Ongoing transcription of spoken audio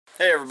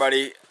Hey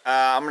everybody,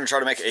 I'm going to try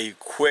to make a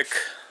quick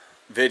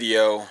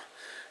video.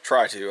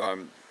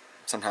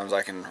 Sometimes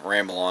I can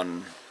ramble on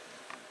and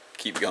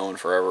keep going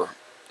forever.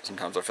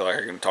 Sometimes I feel like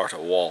I can talk to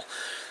a wall.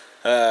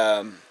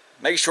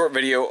 Make a short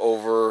video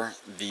over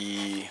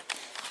the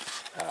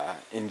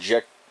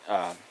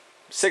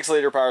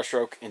 6-liter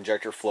Powerstroke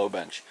injector flow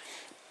bench.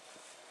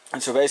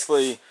 And so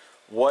basically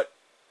what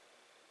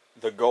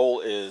the goal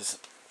is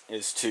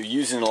to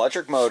use an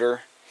electric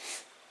motor,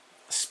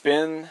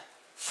 spin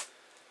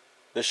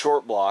the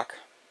short block.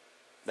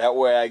 That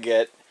way I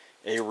get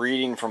a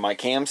reading from my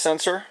cam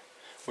sensor,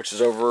 which is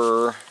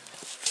over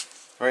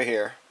right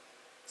here,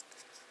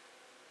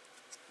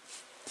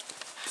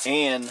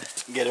 and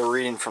get a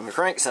reading from the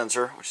crank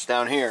sensor, which is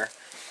down here.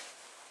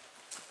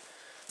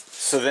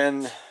 So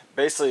then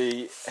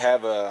basically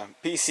have a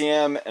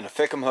PCM and a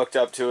FICM hooked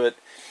up to it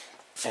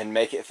and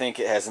make it think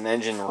it has an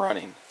engine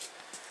running.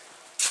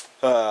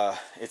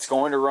 It's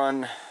going to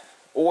run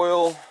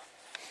oil.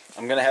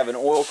 I'm going to have an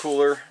oil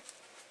cooler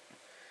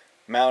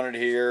mounted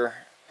here.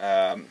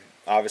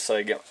 Obviously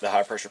I get the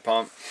high pressure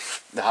pump.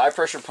 The high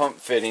pressure pump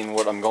fitting,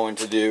 what I'm going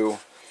to do,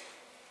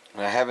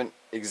 and I haven't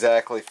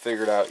exactly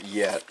figured out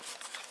yet,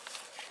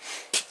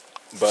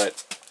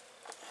 but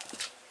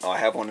I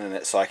have one in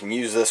it, so I can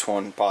use this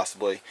one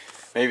possibly.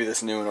 Maybe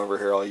this new one over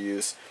here I'll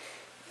use.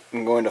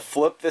 I'm going to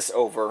flip this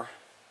over,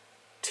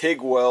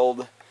 TIG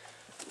weld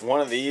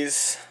one of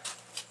these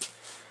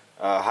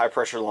high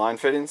pressure line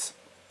fittings.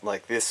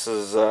 Like this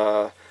is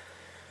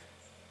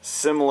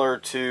similar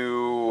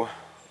to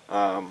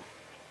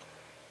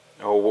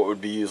what would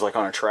be used like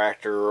on a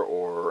tractor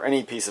or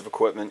any piece of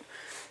equipment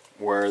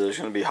where there's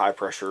going to be high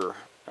pressure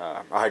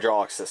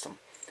hydraulic system.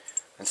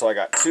 And so I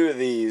got two of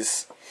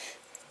these,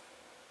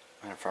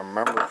 and if I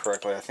remember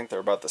correctly I think they're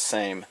about the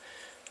same.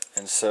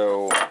 And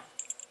so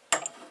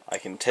I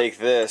can take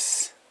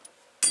this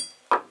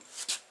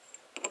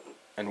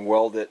and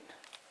weld it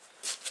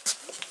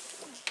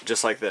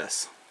just like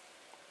this.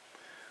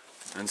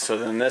 And so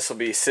then this will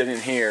be sitting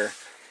here,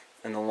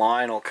 and the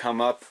line will come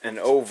up and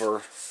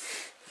over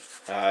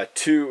I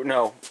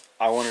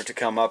want it to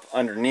come up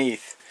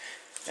underneath,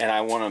 and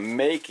I want to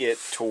make it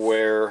to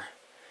where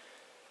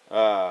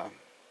I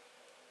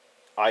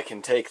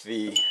can take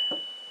the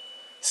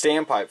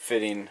standpipe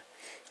fitting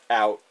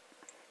out,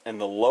 and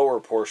the lower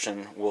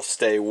portion will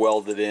stay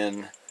welded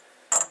in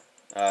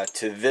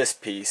to this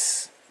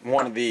piece,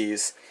 one of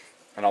these,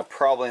 and I'll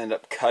probably end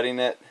up cutting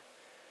it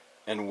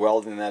and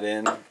welding that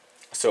in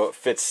so it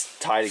fits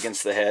tight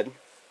against the head.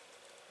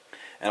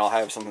 And I'll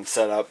have something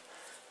set up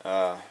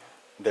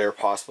there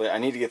possibly. I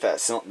need to get the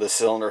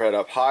cylinder head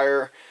up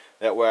higher.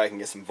 That way I can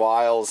get some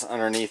vials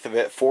underneath of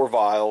it, 4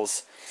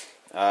 vials,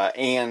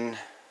 and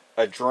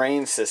a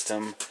drain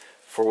system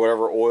for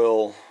whatever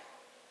oil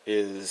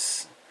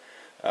is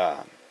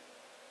then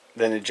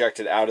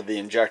ejected out of the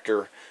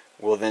injector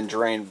will then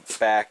drain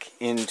back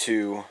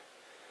into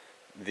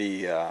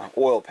the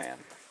oil pan.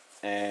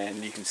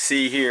 And you can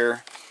see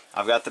here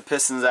I've got the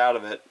pistons out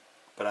of it,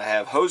 but I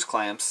have hose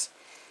clamps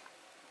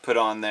put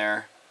on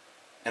there,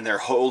 and they're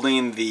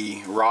holding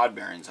the rod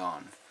bearings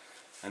on.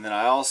 And then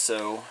I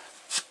also,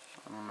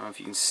 I don't know if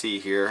you can see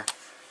here,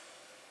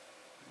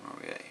 where are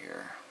we at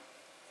here?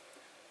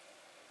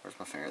 Where's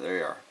my finger? There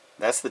you are.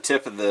 That's the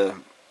tip of the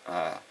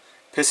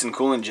piston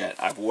cooling jet.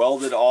 I've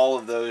welded all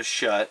of those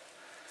shut.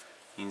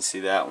 You can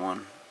see that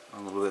one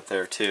a little bit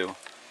there too.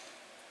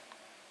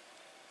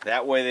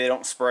 That way they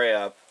don't spray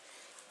up.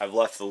 I've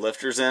left the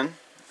lifters in.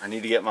 I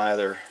need to get my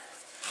other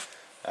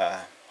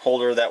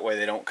holder, that way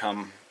they don't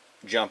come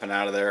jumping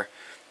out of there.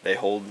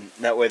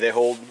 That way they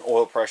hold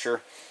oil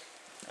pressure.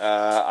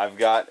 I've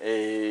got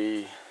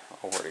a,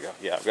 where'd it go?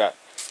 Yeah, I've got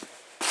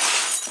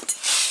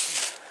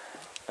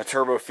a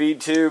turbo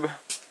feed tube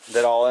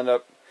that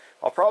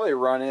I'll probably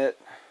run it.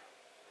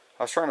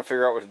 I was trying to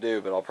figure out what to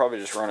do, but I'll probably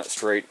just run it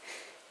straight.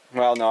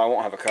 Well, no, I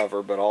won't have a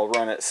cover, but I'll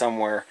run it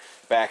somewhere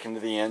back into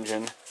the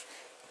engine.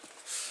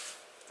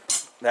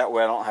 That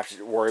way I don't have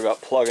to worry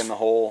about plugging the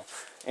hole.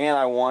 And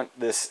I want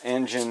this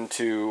engine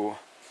to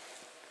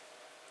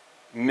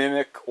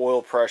mimic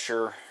oil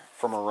pressure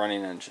from a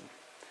running engine.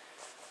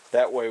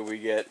 That way we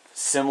get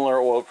similar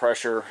oil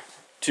pressure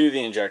to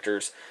the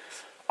injectors.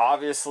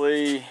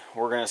 Obviously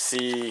we're going to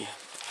see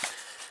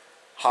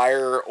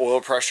higher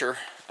oil pressure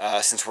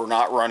since we're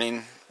not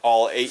running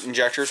all 8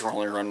 injectors. We're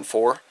only running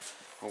 4.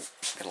 Oh,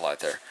 get a light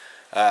there.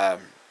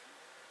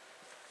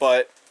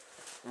 But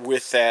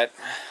with that,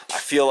 I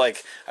feel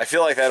like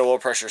that oil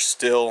pressure is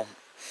still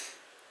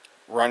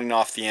running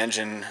off the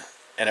engine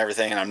and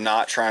everything, and I'm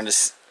not trying to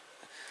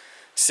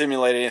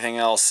simulate anything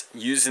else.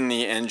 Using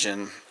the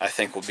engine, I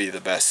think, will be the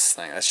best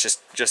thing. That's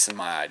just in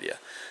my idea.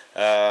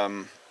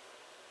 Trying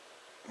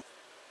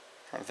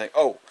to think.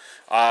 Oh,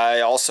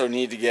 I also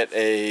need to get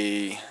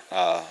a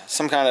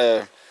some kind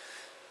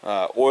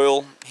of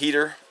oil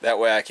heater. That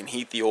way I can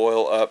heat the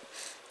oil up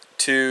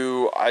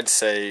to, I'd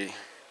say,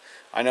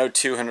 I know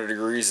 200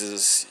 degrees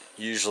is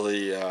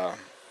usually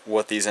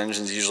what these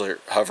engines usually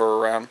hover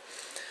around.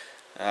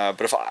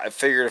 But I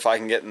figured if I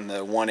can get in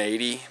the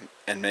 180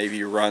 and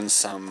maybe run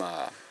some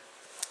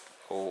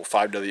know,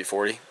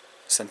 5W40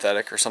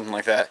 synthetic or something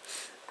like that,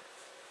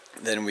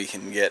 then we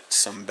can get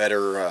some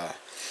better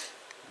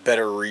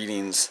better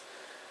readings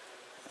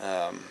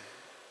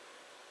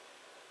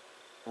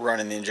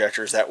running the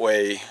injectors. That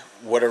way,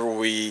 whatever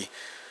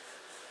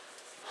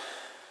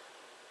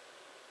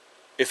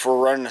if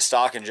we're running a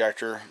stock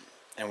injector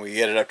and we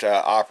get it up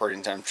to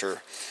operating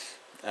temperature,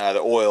 the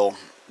oil,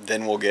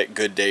 then we'll get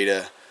good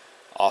data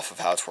off of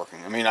how it's working.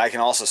 I mean, I can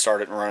also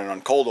start it and run it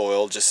on cold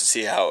oil just to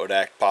see how it would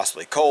act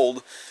possibly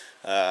cold,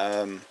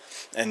 and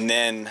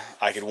then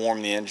I could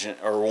warm the engine,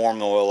 or warm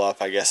the oil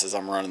up, I guess, as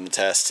I'm running the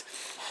test,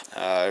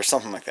 or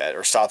something like that,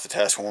 or stop the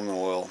test, warm the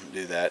oil,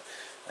 do that.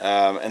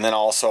 And then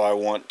also I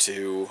want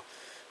to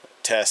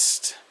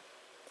test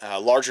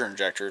larger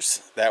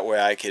injectors. That way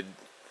I could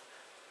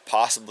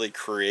possibly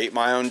create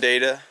my own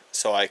data,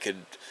 so I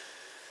could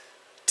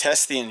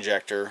test the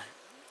injector,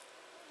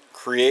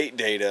 create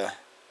data,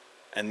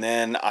 and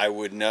then I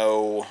would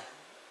know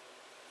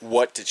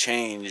what to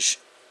change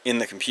in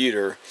the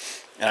computer.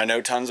 And I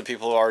know tons of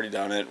people have already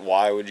done it.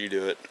 Why would you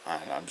do it?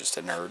 I'm just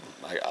a nerd.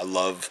 I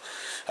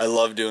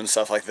love doing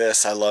stuff like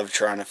this. I love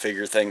trying to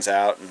figure things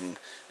out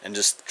and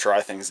just try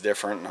things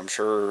different. And I'm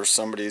sure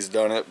somebody's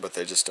done it, but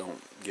they just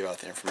don't give out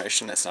the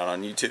information. It's not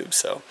on YouTube,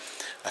 so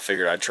I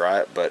figured I'd try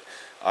it. But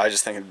I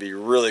just think it'd be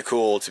really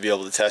cool to be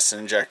able to test an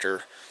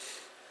injector,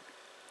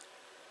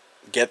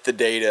 get the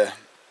data,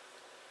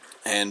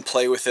 and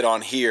play with it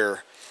on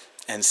here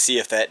and see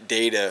if that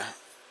data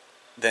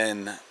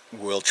then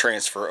will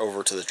transfer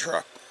over to the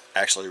truck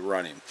actually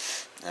running.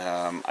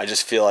 I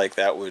just feel like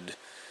that would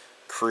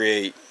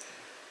create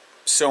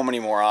so many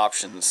more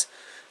options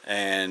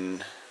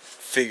and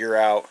figure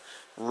out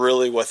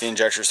really what the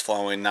injector's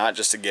flowing, not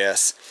just a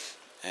guess,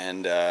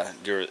 and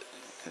that'd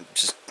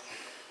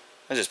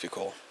just be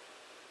cool.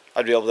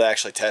 I'd be able to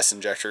actually test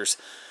injectors.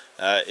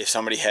 If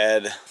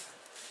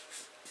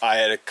I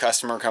had a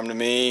customer come to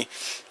me,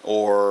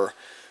 or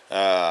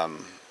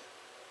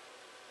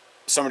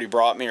somebody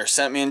brought me or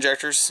sent me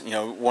injectors, you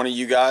know, one of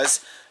you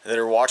guys that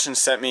are watching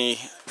sent me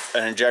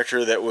an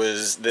injector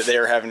that they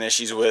were having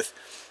issues with,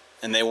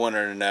 and they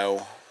wanted to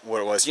know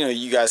what it was. You know,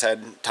 you guys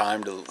had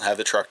time to have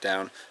the truck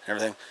down and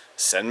everything.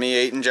 Send me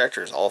 8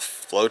 injectors. I'll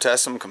flow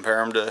test them,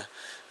 compare them to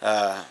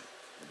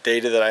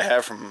data that I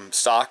have from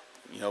stock.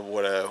 You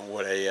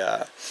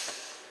know,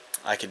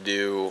 I could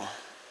do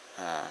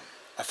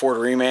a Ford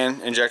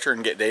Reman injector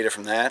and get data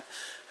from that.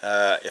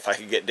 If I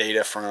could get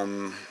data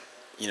from,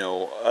 you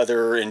know,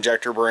 other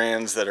injector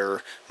brands that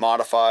are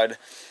modified,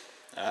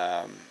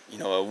 you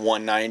know, a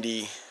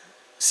 190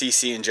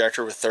 cc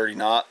injector with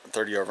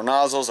 30 over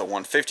nozzles, a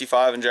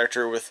 155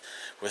 injector with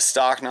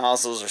stock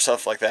nozzles or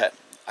stuff like that,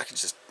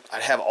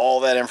 I'd have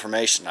all that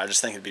information. I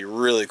just think it'd be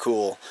really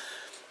cool.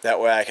 That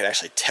way I could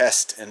actually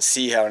test and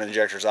see how an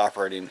injector is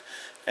operating,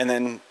 and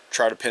then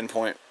try to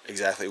pinpoint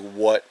exactly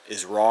what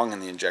is wrong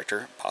in the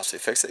injector, possibly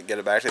fix it, get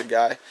it back to the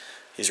guy.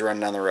 He's running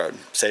down the road.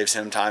 Saves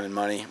him time and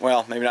money.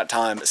 Well, maybe not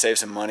time, but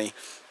saves him money.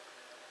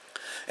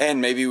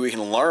 And maybe we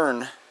can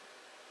learn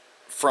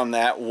from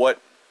that what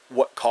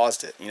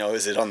caused it. You know,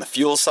 is it on the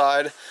fuel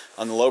side,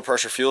 on the low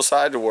pressure fuel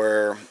side, to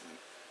where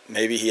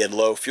maybe he had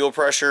low fuel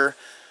pressure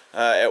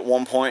at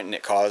one point and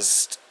it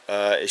caused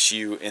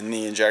issue in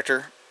the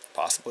injector,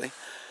 possibly.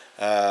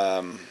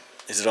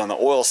 Is it on the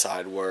oil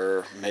side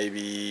where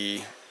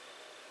maybe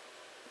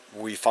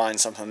we find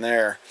something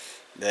there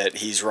that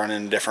he's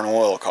running different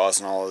oil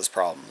causing all of his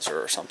problems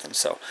or something?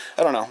 So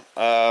I don't know.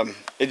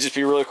 It'd just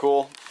be really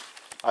cool,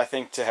 I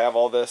think, to have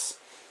all this,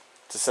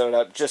 to set it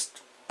up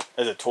just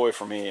as a toy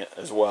for me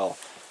as well.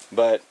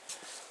 But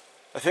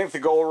I think the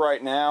goal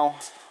right now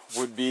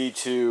would be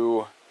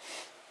to,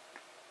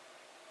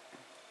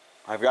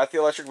 I've got the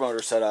electric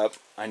motor set up.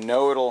 I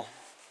know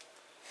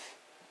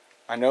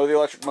the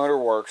electric motor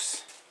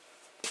works.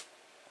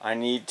 I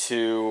need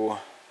to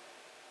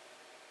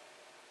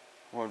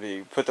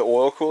put the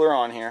oil cooler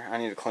on here. I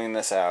need to clean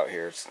this out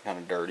here. It's kind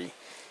of dirty.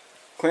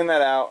 Clean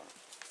that out.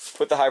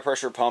 Put the high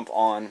pressure pump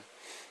on.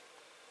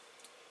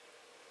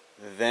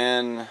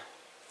 Then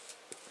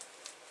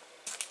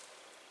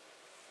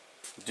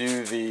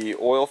do the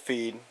oil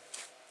feed.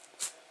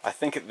 I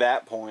think at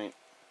that point,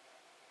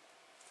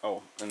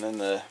 oh, and then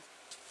the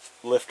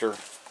lifter.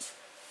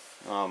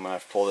 Oh, I'm going to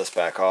have to pull this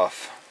back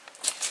off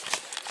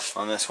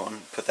on this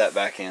one. Put that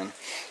back in.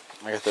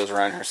 I got those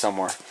around here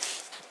somewhere.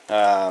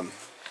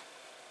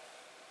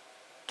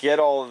 Get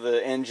all of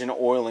the engine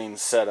oiling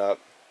set up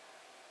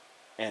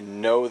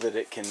and know that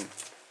it can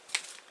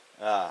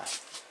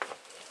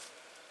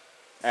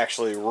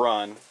actually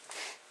run,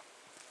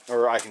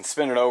 or I can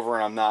spin it over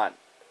and I'm not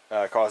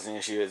causing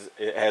issues.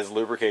 It has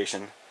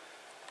lubrication.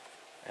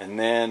 And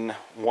then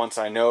once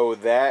I know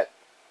that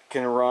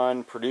can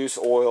run, produce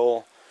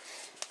oil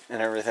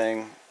and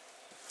everything,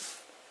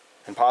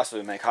 and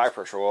possibly make high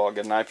pressure oil, I'll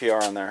get an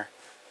IPR on there.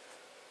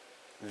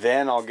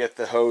 Then I'll get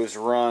the hose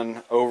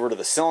run over to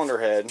the cylinder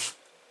head,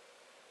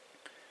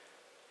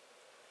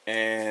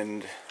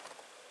 and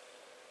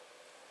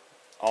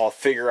I'll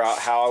figure out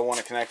how I want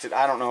to connect it.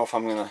 I don't know if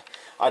I'm gonna,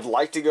 I'd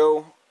like to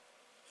go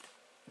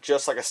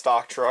just like a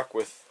stock truck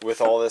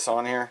with all this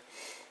on here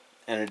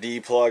and a D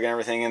plug and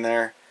everything in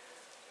there.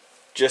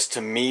 Just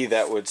to me,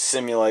 that would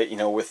simulate, you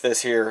know, with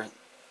this here,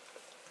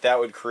 that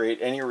would create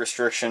any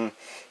restriction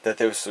that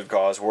this would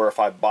cause. Where if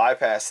I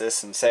bypass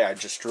this and say I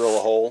just drill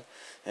a hole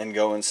and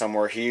go in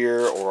somewhere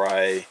here, or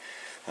I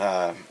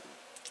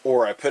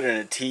put in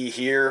a T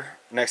here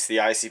next to the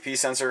ICP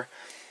sensor,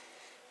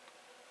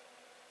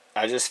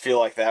 I just feel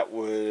like that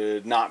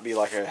would not be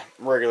like a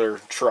regular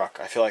truck.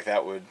 I feel like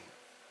that would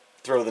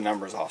throw the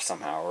numbers off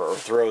somehow, or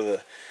throw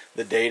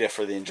the data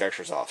for the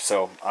injectors off.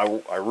 So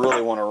I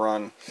really want to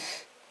run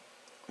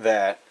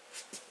that.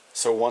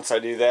 So once I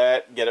do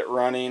that, get it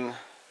running,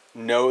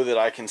 know that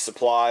I can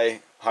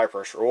supply high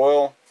pressure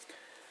oil,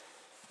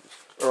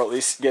 or at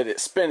least get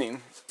it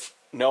spinning,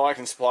 know I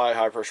can supply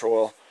high pressure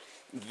oil,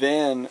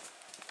 then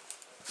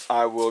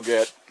I will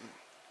get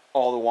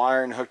all the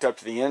wiring hooked up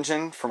to the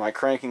engine for my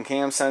crank and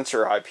cam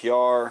sensor,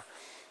 IPR,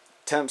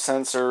 temp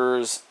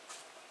sensors.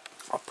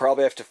 I'll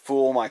probably have to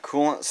fool my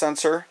coolant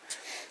sensor,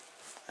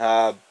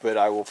 but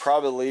I will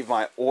probably leave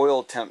my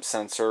oil temp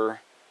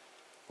sensor,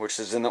 which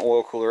is in the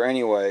oil cooler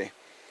anyway.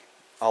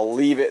 I'll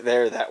leave it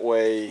there. That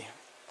way,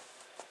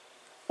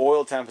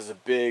 oil temp is a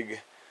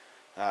big,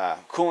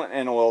 coolant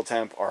and oil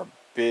temp are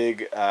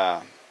big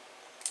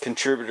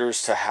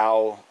contributors to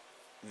how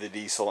the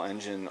diesel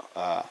engine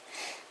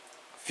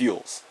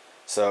fuels.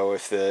 So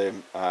if the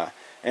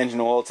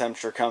engine oil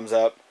temperature comes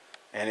up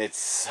and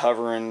it's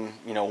hovering,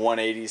 you know,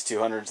 180s,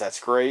 200s, that's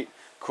great.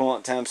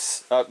 Coolant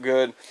temp's up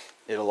good.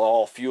 It'll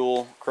all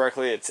fuel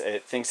correctly.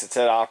 It thinks it's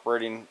at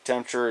operating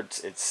temperature.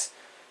 It's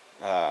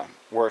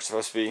where it's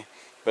supposed to be.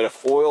 But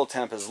if oil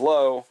temp is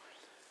low,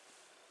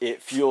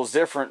 it fuels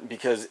different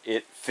because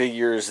it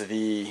figures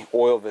the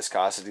oil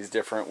viscosity is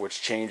different,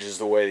 which changes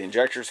the way the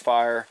injectors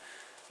fire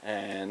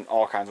and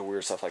all kinds of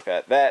weird stuff like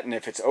that. That, and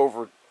if it's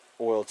over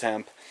oil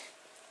temp,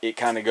 it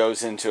kind of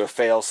goes into a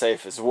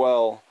fail-safe as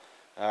well,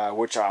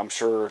 which I'm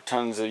sure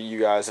tons of you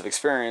guys have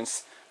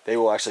experienced. They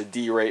will actually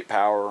derate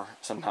power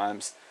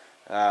sometimes.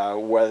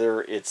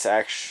 Whether it's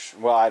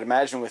actually, well, I'd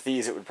imagine with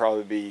these it would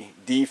probably be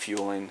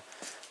defueling,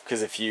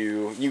 because if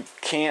you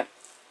can't,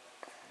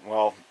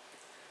 well,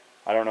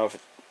 I don't know if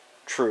it's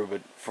true,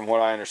 but from what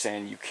I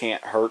understand, you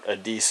can't hurt a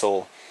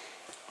diesel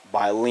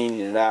by leaning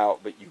it out,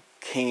 but you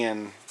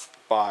can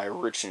by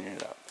richening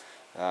it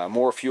up.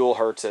 More fuel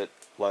hurts it,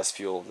 less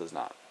fuel does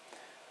not.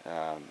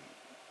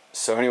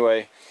 So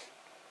anyway,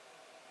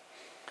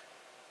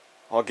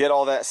 I'll get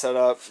all that set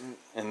up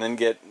and then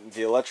get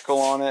the electrical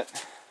on it,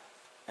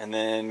 and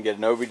then get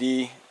an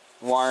OBD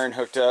wiring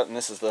hooked up. And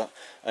this is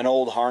an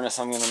old harness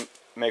I'm going to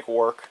make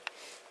work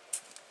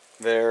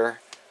there.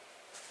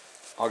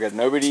 I'll get an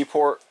OBD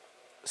port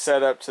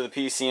set up to the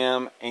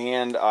PCM,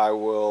 and I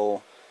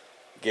will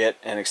get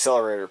an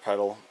accelerator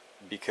pedal,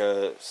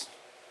 because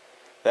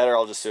that, or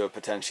I'll just do a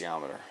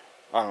potentiometer.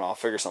 I don't know, I'll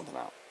figure something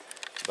out.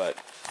 But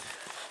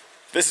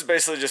this is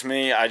basically just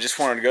me. I just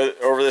wanted to go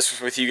over this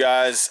with you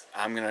guys.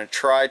 I'm going to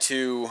try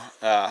to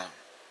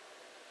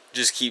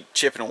just keep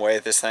chipping away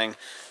at this thing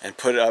and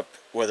put it up,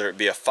 whether it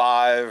be a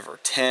 5 or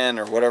 10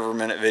 or whatever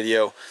minute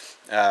video,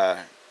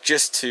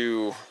 just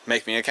to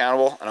make me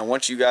accountable. And I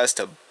want you guys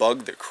to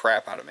bug the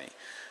crap out of me.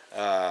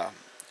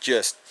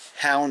 Just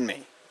hound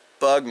me,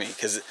 bug me,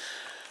 because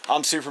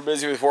I'm super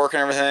busy with work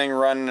and everything,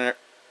 running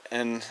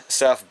and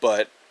stuff,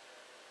 but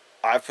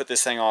I've put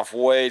this thing off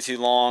way too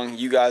long.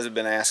 You guys have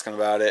been asking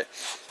about it.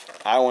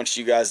 I want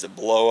you guys to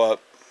blow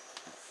up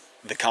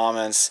the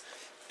comments,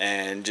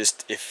 and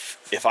just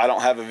if I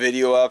don't have a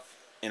video up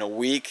in a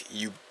week,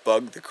 you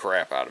bug the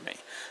crap out of me.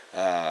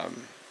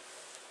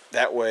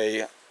 That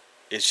way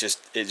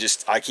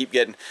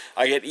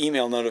I get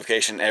email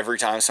notification every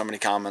time somebody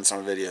comments on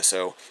a video,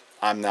 so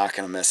I'm not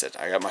gonna miss it.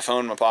 I got my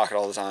phone in my pocket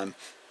all the time.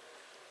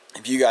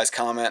 If you guys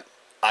comment,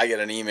 I get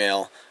an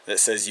email that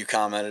says you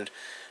commented,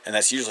 and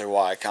that's usually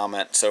why I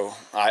comment. So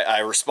I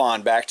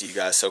respond back to you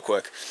guys so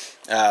quick.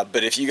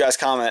 But if you guys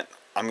comment,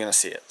 I'm gonna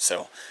see it.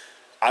 So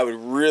I would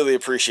really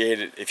appreciate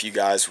it if you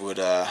guys would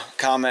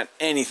comment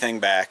anything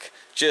back,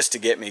 just to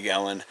get me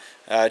going,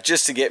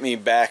 just to get me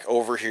back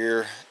over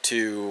here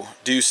to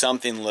do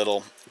something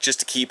little, just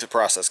to keep the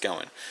process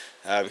going,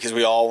 because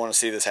we all want to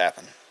see this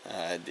happen.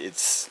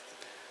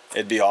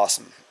 It'd be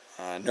awesome.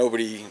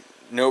 Nobody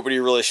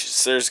really.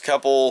 There's a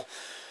couple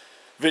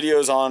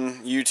videos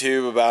on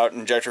YouTube about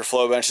injector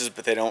flow benches,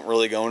 but they don't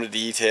really go into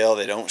detail.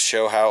 They don't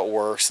show how it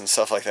works and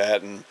stuff like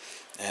that, and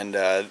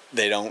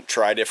they don't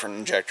try different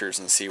injectors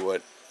and see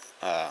what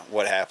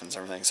happens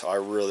and everything. So I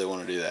really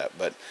want to do that,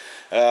 but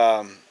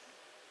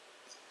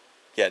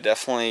yeah,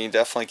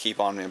 definitely keep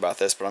on me about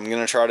this. But I'm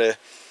gonna try to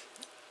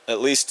at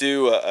least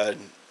do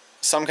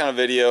some kind of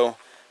video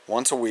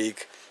once a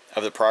week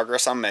of the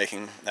progress I'm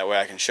making. That way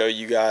I can show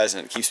you guys,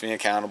 and it keeps me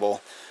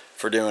accountable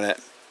for doing it.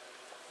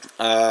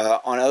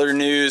 On other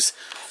news,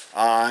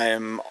 I've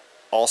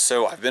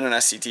been an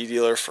SCT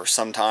dealer for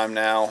some time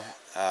now.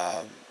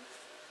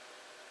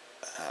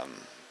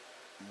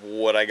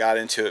 What I got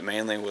into it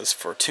mainly was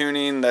for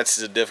tuning. That's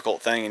a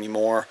difficult thing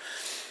anymore.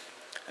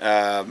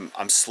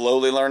 I'm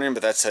slowly learning,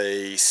 but that's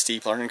a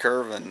steep learning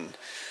curve, and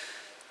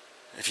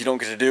if you don't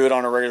get to do it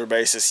on a regular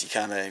basis, you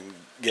kind of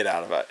get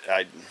out of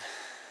it.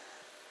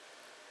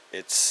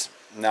 It's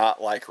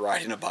not like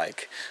riding a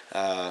bike.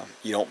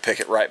 You don't pick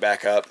it right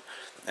back up,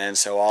 and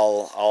so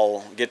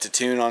I'll get to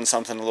tune on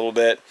something a little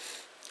bit,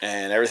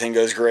 and everything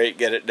goes great,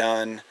 get it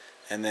done,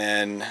 and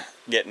then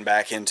getting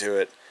back into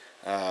it,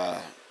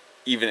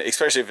 even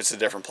especially if it's a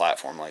different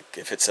platform. Like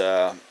if it's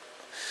a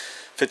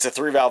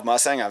 3-valve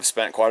Mustang, I've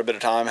spent quite a bit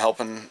of time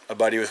helping a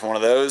buddy with one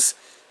of those,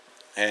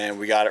 and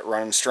we got it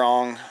running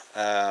strong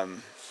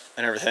and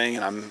everything,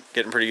 and I'm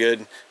getting pretty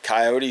good.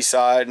 Coyote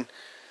side,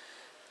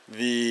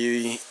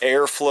 the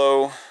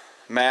airflow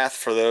math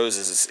for those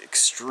is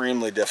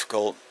extremely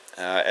difficult.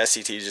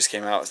 SET just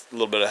came out with a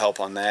little bit of help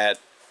on that.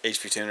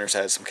 HP Tuners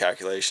had some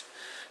calculation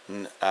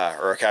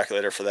or a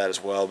calculator for that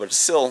as well, but it's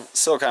still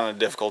kind of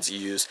difficult to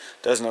use.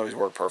 Doesn't always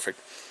work perfect.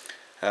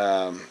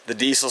 The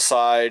diesel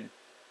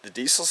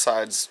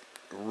side's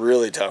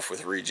really tough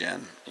with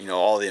regen. You know,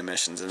 all the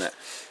emissions in it.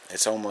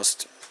 It's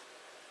almost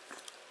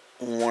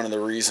one of the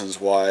reasons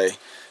why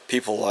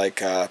people like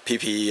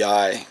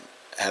PPEI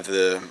have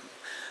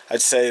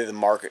I'd say the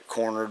market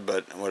cornered,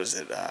 but what is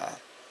it?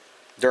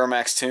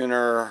 Duramax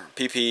Tuner,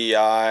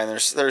 PPEI, and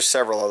there's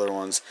several other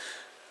ones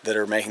that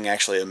are making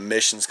actually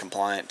emissions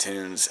compliant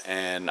tunes,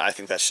 and I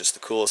think that's just the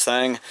coolest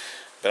thing.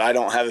 But I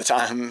don't have the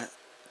time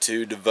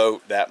to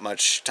devote that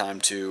much time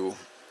to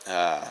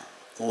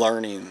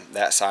learning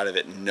that side of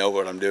it and know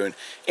what I'm doing.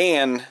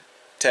 And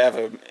to have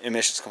an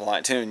emissions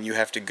compliant tune, you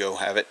have to go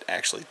have it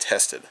actually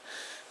tested.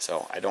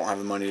 So I don't have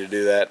the money to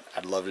do that.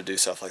 I'd love to do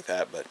stuff like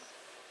that, but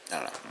I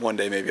don't know. One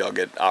day maybe I'll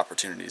get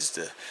opportunities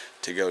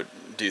to go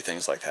do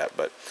things like that.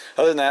 But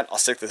other than that, I'll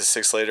stick to the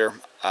 6-liter.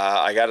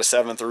 I got a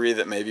 7.3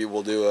 that maybe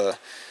we'll do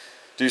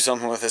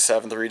something with a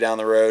 7.3 down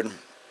the road.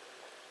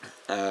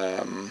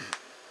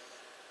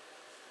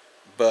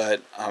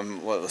 But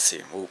well, let's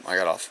see. Ooh, I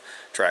got off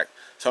track.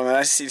 So I'm an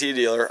ICT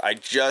dealer. I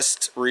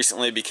just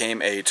recently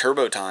became a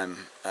Turbo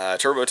Time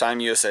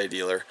USA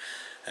dealer,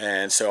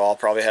 and so I'll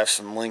probably have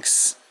some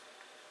links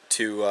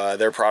to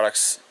their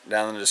products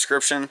down in the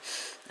description.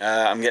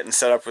 I'm getting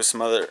set up with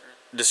some other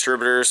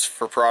distributors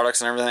for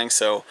products and everything,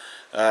 so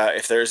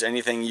if there's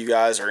anything you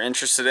guys are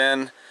interested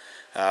in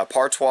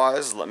parts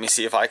wise, let me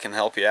see if I can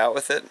help you out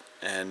with it,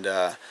 and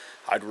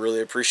I'd really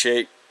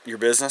appreciate your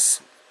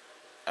business,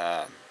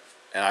 and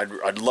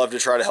I'd love to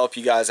try to help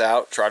you guys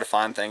out, try to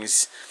find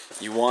things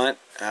you want,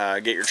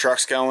 get your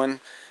trucks going,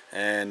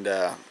 and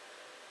it'd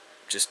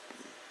just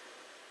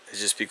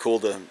be cool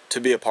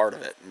to be a part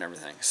of it and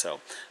everything.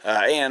 So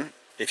and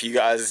if you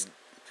guys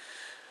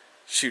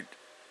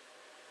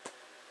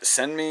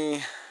send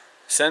me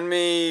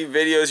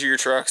videos of your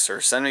trucks,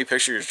 or send me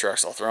pictures of your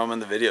trucks. I'll throw them in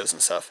the videos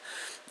and stuff.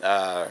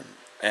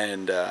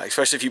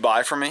 Especially if you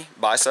buy from me,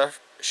 buy stuff,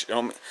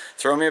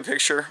 throw me a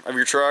picture of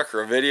your truck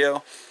or a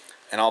video,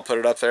 and I'll put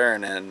it up there.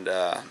 And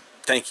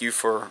thank you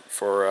for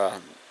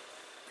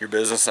your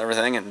business and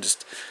everything, and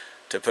just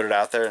to put it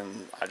out there.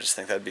 And I just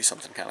think that'd be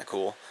something kind of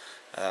cool.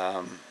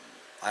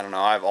 I don't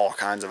know. I have all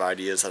kinds of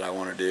ideas that I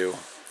want to do,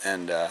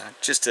 and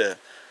just to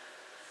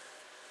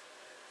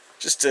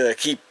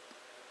keep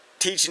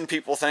teaching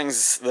people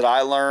things that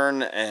I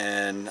learn,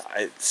 and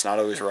it's not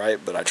always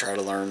right, but I try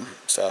to learn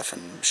stuff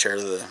and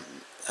share the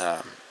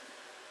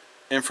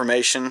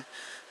information.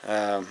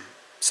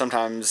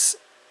 Sometimes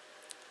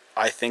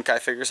I think I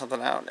figure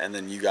something out, and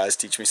then you guys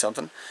teach me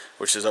something,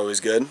 which is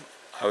always good.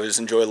 I always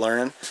enjoy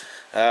learning.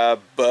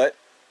 But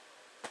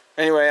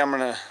anyway, I'm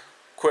gonna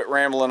quit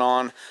rambling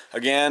on.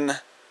 Again,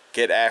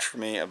 get after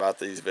me about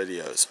these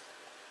videos.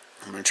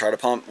 I'm gonna try to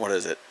pump, what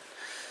is it?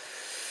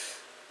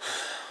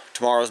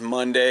 Tomorrow's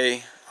Monday.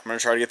 I'm going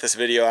to try to get this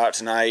video out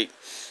tonight,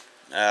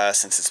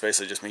 since it's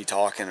basically just me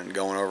talking and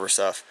going over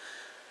stuff.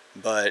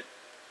 But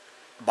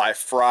by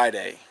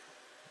Friday,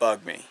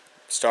 bug me.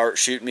 Start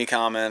shooting me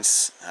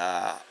comments.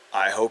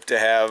 I hope to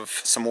have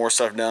some more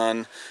stuff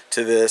done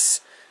to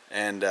this,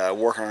 and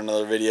work on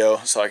another video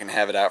so I can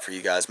have it out for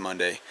you guys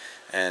Monday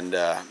and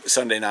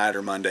Sunday night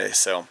or Monday.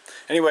 So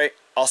anyway,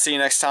 I'll see you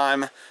next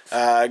time.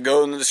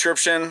 Go in the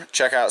description,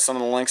 check out some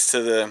of the links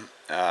to the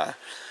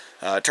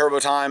Turbo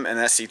Time and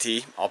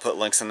SCT. I'll put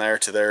links in there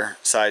to their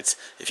sites.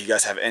 If you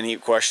guys have any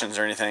questions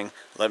or anything,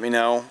 let me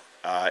know.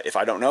 If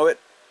I don't know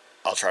it,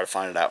 I'll try to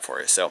find it out for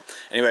you. So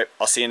anyway,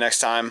 I'll see you next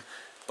time.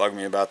 Bug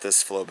me about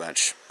this flow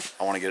bench.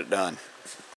 I want to get it done.